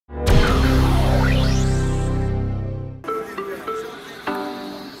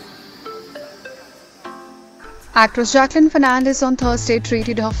Actress Jacqueline Fernandez on Thursday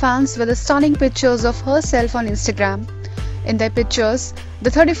treated her fans with stunning pictures of herself on Instagram. In their pictures, the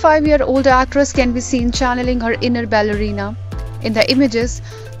 35-year-old actress can be seen channeling her inner ballerina. In the images,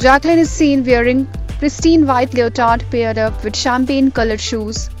 Jacqueline is seen wearing pristine white leotard paired up with champagne-colored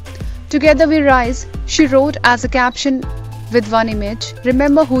shoes. "Together we rise," she wrote as a caption with one image.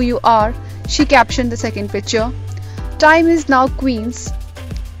 "Remember who you are," she captioned the second picture. "Time is now, Queens,"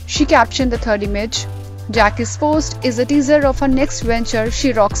 she captioned the third image. Jackie's post is a teaser of her next venture,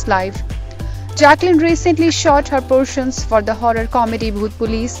 She Rocks Live. Jacqueline recently shot her portions for the horror comedy Bhoot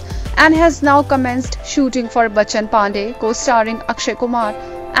Police and has now commenced shooting for Bachchan Pandey, co-starring Akshay Kumar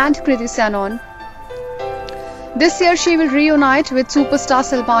and Kriti Sanon. This year she will reunite with superstar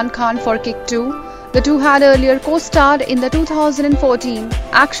Salman Khan for Kick 2. The two had earlier co-starred in the 2014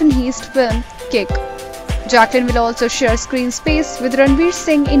 action heist film Kick. Jacqueline will also share screen space with Ranveer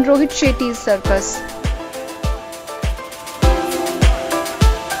Singh in Rohit Shetty's Circus.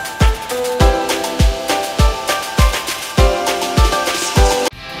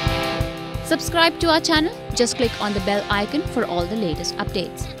 Subscribe to our channel. Just click on the bell icon for all the latest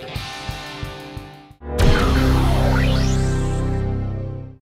updates.